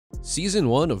Season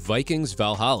 1 of Vikings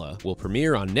Valhalla will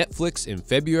premiere on Netflix in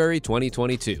February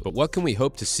 2022. But what can we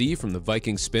hope to see from the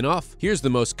Vikings spin-off? Here's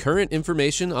the most current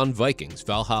information on Vikings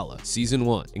Valhalla Season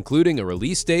 1, including a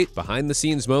release date,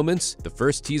 behind-the-scenes moments, the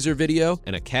first teaser video,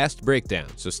 and a cast breakdown.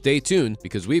 So stay tuned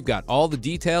because we've got all the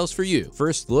details for you.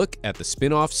 First look at the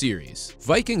spin-off series.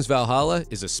 Vikings Valhalla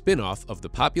is a spin-off of the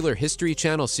popular History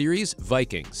Channel series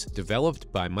Vikings,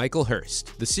 developed by Michael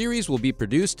Hurst. The series will be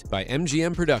produced by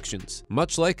MGM Productions,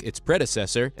 much like its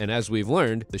predecessor, and as we've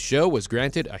learned, the show was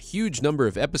granted a huge number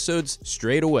of episodes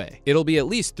straight away. It'll be at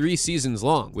least 3 seasons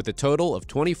long, with a total of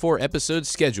 24 episodes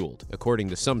scheduled, according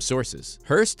to some sources.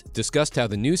 Hurst discussed how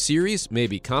the new series may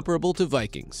be comparable to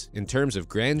Vikings in terms of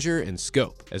grandeur and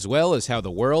scope, as well as how the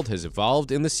world has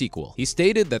evolved in the sequel. He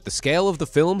stated that the scale of the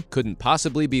film couldn't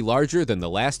possibly be larger than the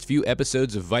last few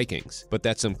episodes of Vikings, but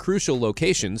that some crucial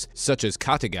locations, such as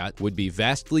Kattegat, would be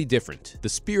vastly different. The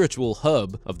spiritual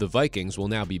hub of the Vikings will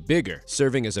now be bigger,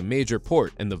 serving as a major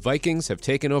port, and the Vikings have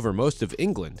taken over most of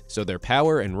England, so their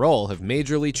power and role have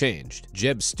majorly changed.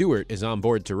 Jeb Stewart is on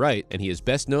board to write, and he is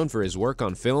best known for his work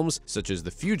on films such as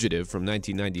The Fugitive from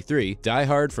 1993, Die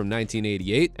Hard from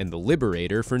 1988, and The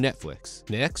Liberator for Netflix.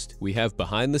 Next, we have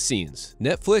behind the scenes.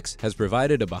 Netflix has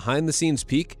provided a behind-the-scenes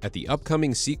peek at the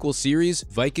upcoming sequel series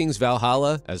Vikings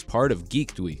Valhalla as part of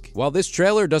Geeked Week. While this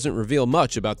trailer doesn't reveal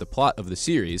much about the plot of the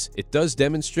series, it does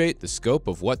demonstrate the scope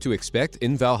of what to expect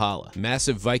in Valhalla.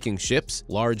 Massive Viking ships,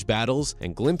 large battles,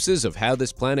 and glimpses of how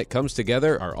this planet comes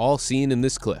together are all seen in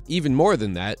this clip. Even more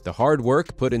than that, the hard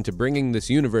work put into bringing this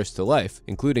universe to life,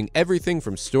 including everything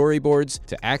from storyboards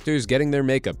to actors getting their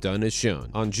makeup done, is shown.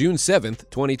 On June 7th,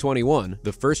 2021,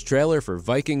 the first trailer for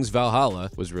Vikings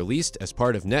Valhalla was released as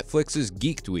part of Netflix's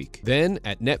Geeked Week. Then,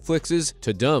 at Netflix's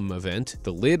Tudum event,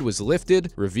 the lid was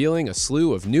lifted, revealing a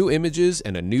slew of new images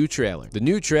and a new trailer. The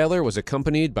new trailer was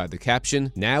accompanied by the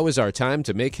caption, "Now is our time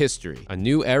to make history. A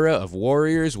new era of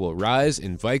warriors will rise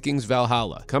in Vikings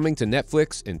Valhalla," coming to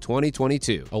Netflix in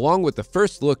 2022. Along with the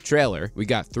first look trailer, we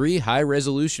got 3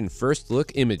 high-resolution first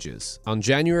look images. On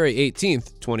January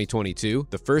 18th, 2022,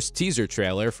 the first teaser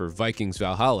trailer for Vikings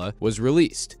Valhalla was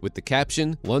released, with the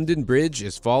caption, "London Bridge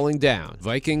is falling down.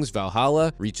 Vikings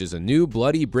Valhalla reaches a new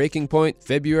bloody breaking point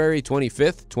February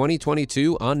 25th,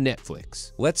 2022 on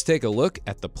Netflix." Let's take a look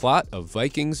at the plot of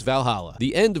Vikings Valhalla.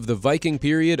 The end of the Viking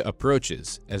period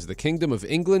approaches, as the Kingdom of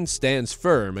England stands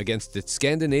firm against its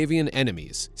Scandinavian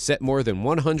enemies, set more than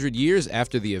 100 years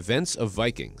after the events of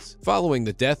Vikings. Following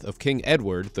the death of King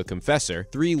Edward the Confessor,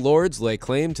 3 lords lay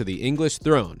claim to the English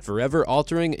throne, forever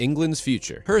altering England's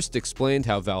future. Hurst explained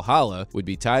how Valhalla would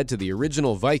be tied to the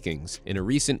original Vikings in a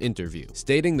recent interview,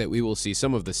 stating that we will see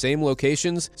some of the same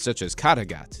locations, such as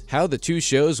Kattegat. How the 2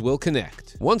 shows will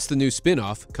connect. Once the new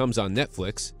spin-off comes on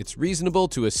Netflix, it's reasonable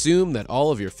to assume that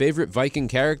all of your favorite Viking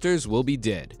characters will be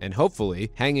dead, and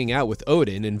hopefully hanging out with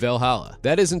Odin in Valhalla.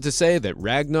 That isn't to say that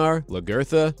Ragnar,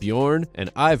 Lagertha, Bjorn,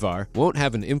 and Ivar won't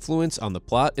have an influence on the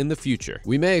plot in the future.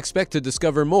 We may expect to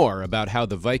discover more about how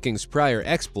the Vikings' prior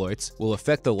exploits will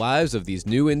affect the lives of these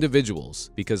new individuals,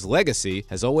 because legacy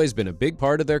has always been a big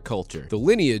part of their culture. The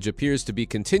lineage appears to be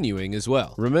continuing as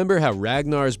well. Remember how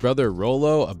Ragnar's brother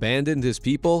Rollo abandoned his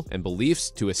people and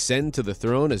beliefs to ascend to the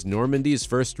throne as Normandy's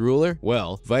first ruler?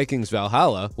 Well, Vikings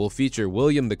Valhalla will feature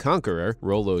William the Conqueror,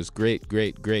 Rollo's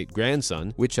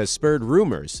great-great-great-grandson, which has spurred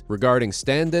rumors regarding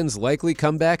Standen's likely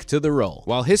comeback to the role.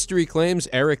 While history claims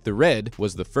Eric the Red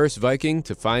was the first Viking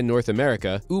to find North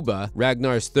America, Ubba,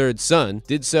 Ragnar's 3rd son,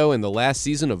 did so in the last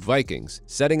season of Vikings,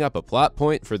 setting up a plot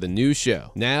point for the new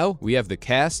show. Now, we have the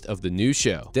cast of the new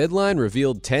show. Deadline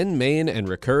revealed 10 main and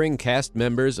recurring cast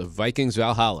members of Vikings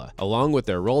Valhalla, along with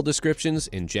their role descriptions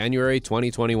in January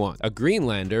 2021. A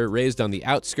Greenlander raised on the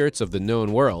outskirts of the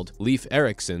known world, Leif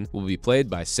Erikson, will be played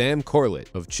by Sam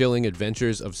Corlett of Chilling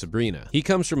Adventures of Sabrina. He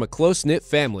comes from a close-knit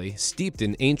family steeped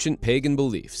in ancient pagan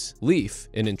beliefs. Leif,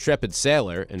 an intrepid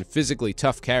sailor and physically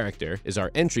tough character, is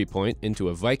our entry point into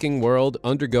a Viking world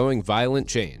undergoing violent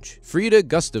change. Frida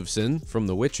Gustafsson from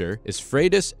The Witcher is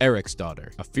Freydis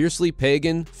Eriksdottir, a fiercely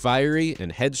pagan, fiery,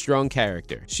 and headstrong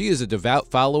character. She is a devout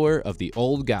follower of the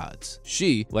old gods.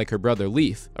 She, like her brother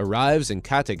Leif, arrives in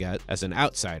Kattegat as an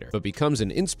outsider, but becomes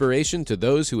an inspiration to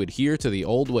those who adhere to the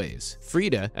old ways.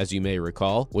 Frida, as you may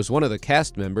recall, was one of the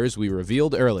cast members we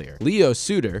revealed earlier. Leo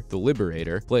Suter, the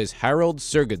Liberator, plays Harold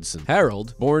Sergudson.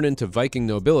 Harold, born into Viking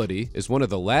nobility, is one of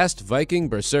the last Viking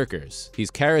berserkers.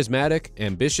 He's charismatic,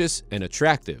 ambitious, and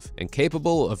attractive, and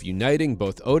capable of uniting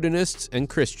both Odinists and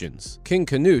Christians. King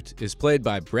Canute is played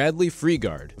by Bradley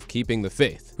Freegard of Keeping the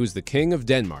Faith, who's the King of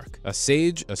Denmark. A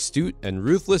sage, astute, and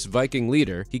ruthless Viking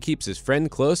leader, he keeps his friend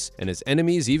close and his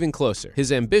enemies even closer.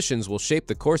 His ambitions will shape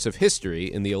the course of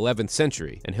history in the 11th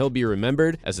century, and he'll be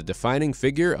remembered as a defining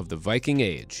figure of the Viking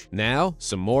Age. Now,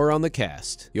 some more on the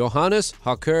cast. Johannes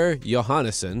Haukur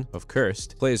Johannnesson of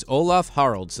Kurst plays Olaf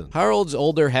Haraldsson. Harald's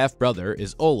older half-brother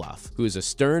is Olaf, who is a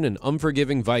stern and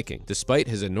unforgiving Viking, despite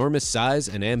his enormous size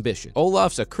and ambition.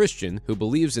 Olaf's a Christian who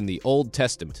believes in the Old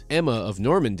Testament. Emma of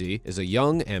Normandy is a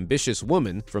young, ambitious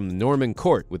woman from the Norman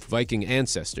court with Viking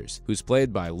ancestors, who's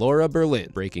played by Laura Berlin,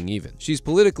 breaking even. She's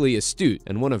politically astute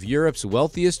and one of Europe's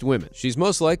wealthiest women. She's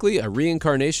most likely a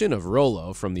reincarnation of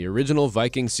Rollo from the original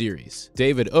Viking series.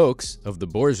 David Oakes, of the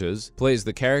Borgias, plays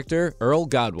the character Earl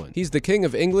Godwin. He's the King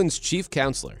of England's chief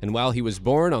counselor, and while he was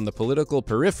born on the political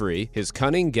periphery, his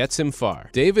cunning gets him far.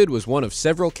 David was one of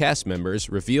several cast members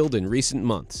revealed in recent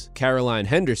months. Caroline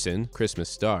Henderson, Christmas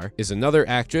star, is another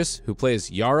actress who plays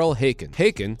Jarl Hakon.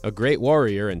 Hakon, a great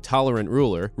warrior and tolerant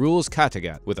ruler, rules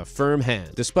Kattegat with a firm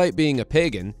hand. Despite being a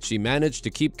pagan, she managed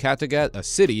to keep Kattegat a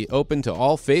city open to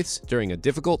all faiths during a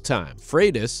difficult time.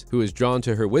 Freydis, who is drawn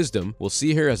to her wisdom, will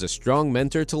see her as a strong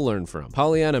mentor to learn from.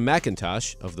 Pollyanna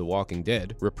McIntosh, of The Walking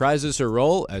Dead, reprises her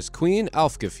role as Queen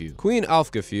Alfgefu. Queen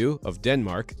Alfgefu, of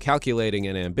Denmark, calculating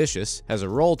and ambitious, has a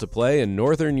role to play in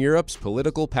Northern Europe's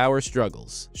political power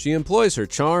struggles. She employs her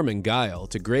charm and guile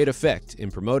to great effect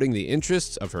in promoting the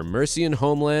interests of her Mercian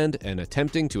homeland and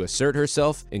attempting to assert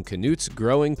herself in Canute's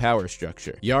growing power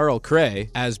structure. Jarl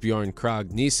Krei, Asbjorn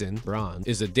Krag Nissen, Bronn,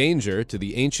 is a danger to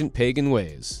the ancient pagan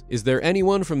ways. Is there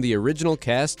anyone from the original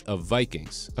cast of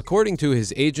Vikings? According to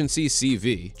his agency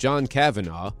CV, John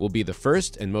Kavanagh will be the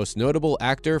first and most notable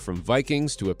actor from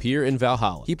Vikings to appear in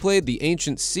Valhalla. He played the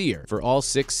ancient seer for all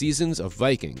 6 seasons of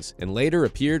Vikings, and later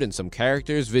appeared in some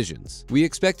characters' visions. We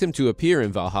expect him to appear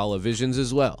in Valhalla Visions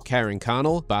as well. Karen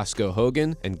Connell, Bosco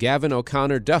Hogan, and Gavin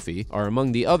O'Connor Duffy are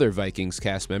among the other Vikings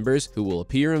cast members who will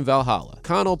appear in Valhalla.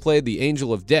 Connell played the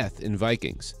Angel of Death in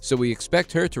Vikings, so we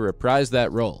expect her to reprise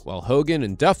that role, while Hogan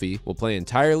and Duffy will play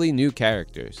entirely new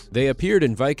characters. They appeared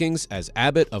in Vikings as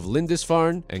Abbot of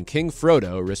Lindisfarne and King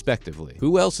Frodo, respectively.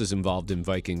 Who else is involved in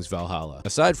Vikings Valhalla?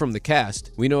 Aside from the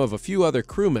cast, we know of a few other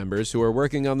crew members who are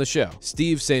working on the show.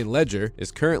 Steve St. Ledger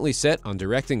is currently set on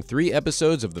directing 3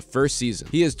 episodes of the first season.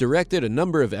 He has directed a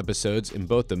number of episodes in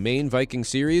both the main Viking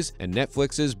series and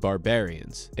Netflix's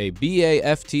Barbarians. A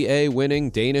BAFTA-winning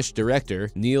Danish director,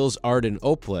 Niels Arden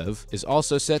Oplev, is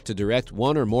also set to direct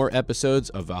 1 or more episodes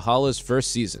of Valhalla's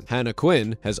first season. Hannah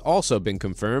Quinn has also been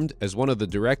confirmed as one of the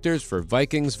directors for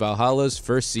Vikings Valhalla's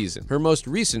first season. Her most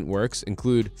recent works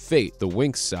include Fate, the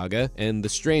Winx Saga, and The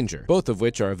Stranger, both of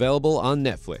which are available on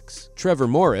Netflix. Trevor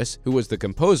Morris, who was the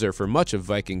composer for much of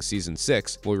Vikings Season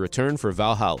 6, will return for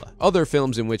Valhalla. Other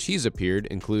films in which he's appeared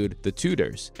include The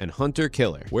Tudors and Hunter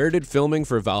Killer. Where did filming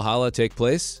for Valhalla take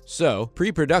place? So,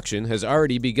 pre-production has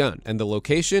already begun, and the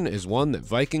location is one that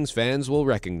Vikings fans will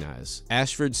recognize: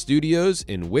 Ashford Studios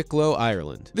in Wicklow,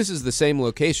 Ireland. This is the same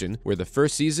location where the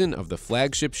first season of the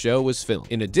flagship show was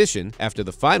filmed. In addition, after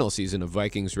the final season of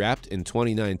Vikings wrapped in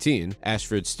 2019,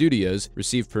 Ashford Studios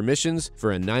received permissions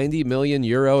for a €90 million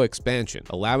expansion,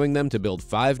 allowing them to build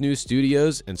 5 new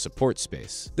studios and support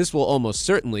space. This will almost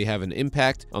certainly have an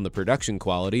impact on the production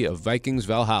quality of Vikings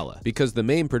Valhalla. Because the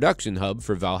main production hub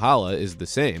for Valhalla is the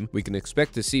same, we can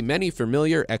expect to see many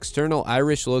familiar external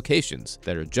Irish locations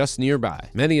that are just nearby.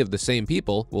 Many of the same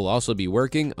people will also be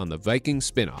working on the Vikings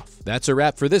spin-off. That's a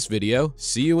wrap for this video.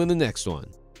 See you in the next one.